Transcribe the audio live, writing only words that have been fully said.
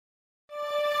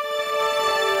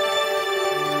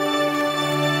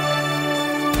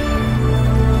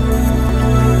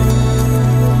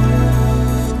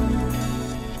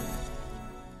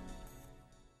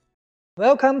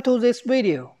Welcome to this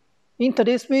video. In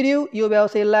today's video, you will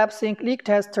see Labthink leak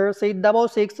tester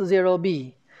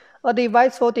C660B, a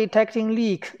device for detecting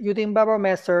leak using bubble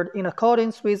method in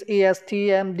accordance with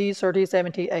ASTM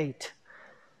D3078.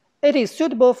 It is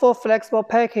suitable for flexible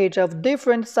package of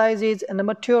different sizes and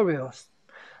materials,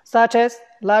 such as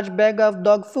large bag of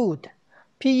dog food,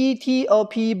 PET or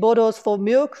PE bottles for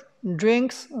milk,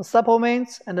 drinks,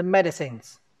 supplements, and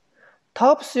medicines,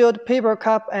 top-sealed paper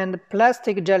cup and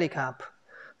plastic jelly cup,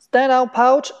 stand-out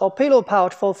pouch or pillow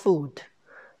pouch for food,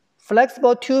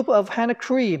 flexible tube of hand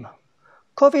cream,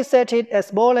 coffee sachet as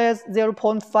small as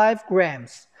 0.5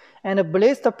 grams, and a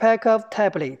blister pack of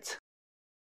tablets.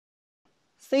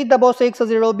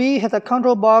 C660B has a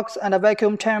control box and a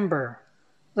vacuum chamber.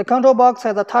 The control box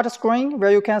has a touch screen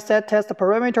where you can set test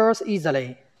parameters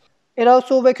easily. It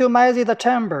also vacuumizes the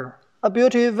chamber. A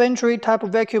built-in venturi type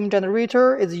vacuum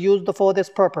generator is used for this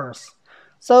purpose,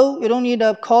 so you don't need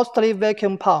a costly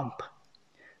vacuum pump.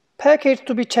 Package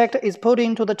to be checked is put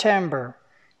into the chamber.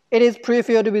 It is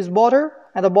pre-filled with water,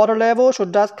 and the water level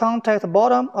should just contact the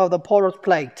bottom of the porous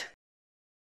plate.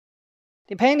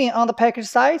 Depending on the package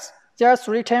size, there are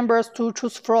 3 chambers to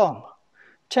choose from.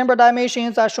 Chamber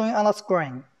dimensions are shown on the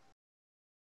screen.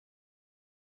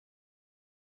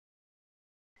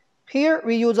 Here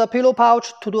we use a pillow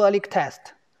pouch to do a leak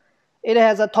test. It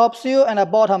has a top seal and a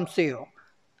bottom seal.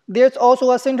 There's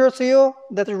also a center seal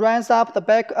that runs up the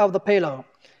back of the pillow.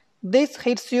 These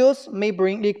heat seals may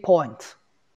bring leak points.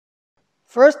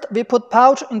 First, we put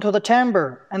pouch into the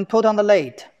chamber and put on the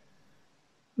lid.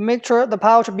 Make sure the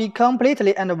pouch be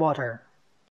completely underwater.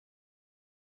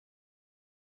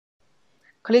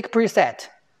 Click Preset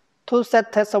to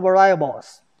set test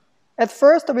variables. At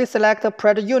first, we select the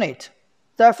pressure unit.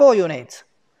 There are 4 units.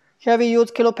 Here we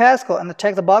use kilopascal and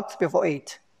check the box before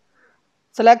it.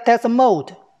 Select test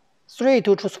mode, 3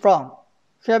 to choose from.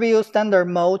 Here we use standard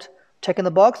mode, checking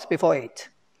the box before it.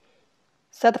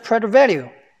 Set pressure value.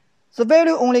 The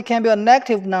value only can be a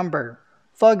negative number,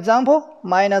 for example,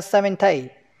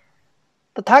 -70.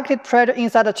 The targeted pressure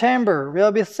inside the chamber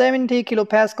will be 70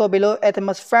 kilopascal below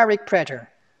atmospheric pressure,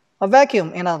 a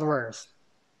vacuum in other words.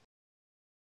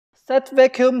 Set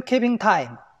vacuum keeping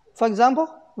time, for example,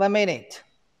 1 minute.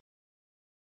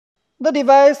 The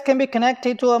device can be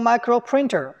connected to a micro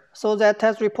printer so that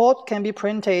test report can be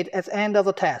printed at the end of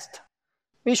the test.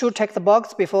 We should check the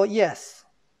box before yes.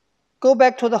 Go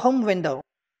back to the home window.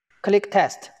 Click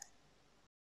Test.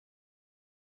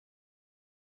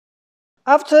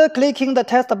 After clicking the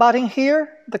test button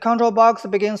here, the control box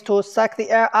begins to suck the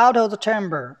air out of the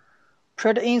chamber.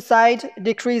 Pressure inside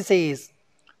decreases.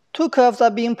 2 curves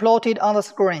are being plotted on the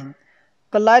screen.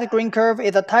 The light green curve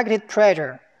is the targeted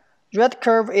pressure. Red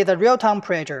curve is the real-time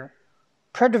pressure.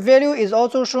 Pressure value is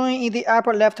also shown in the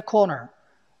upper left corner.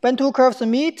 When 2 curves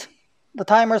meet, the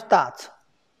timer starts.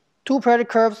 2 pressure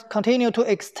curves continue to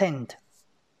extend.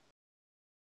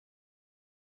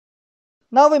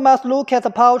 Now we must look at the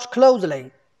pouch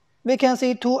closely. We can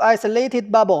see 2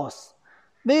 isolated bubbles.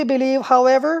 We believe,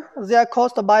 however, they are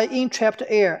caused by entrapped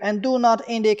air and do not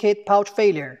indicate pouch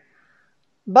failure.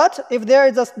 But if there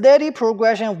is a steady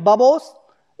progression of bubbles,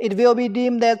 it will be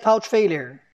deemed as pouch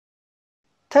failure.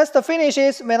 Test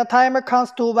finishes when the timer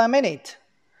counts to 1 minute.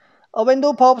 A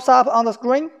window pops up on the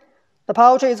screen. The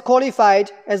pouch is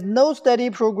qualified as no steady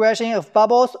progression of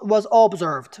bubbles was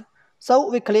observed, so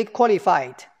we click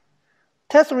Qualified.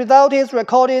 Test result is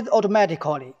recorded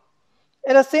automatically.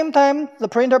 At the same time, the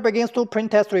printer begins to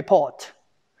print test report.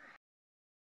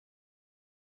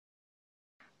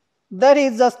 That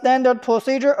is the standard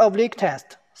procedure of leak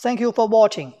test. Thank you for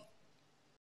watching.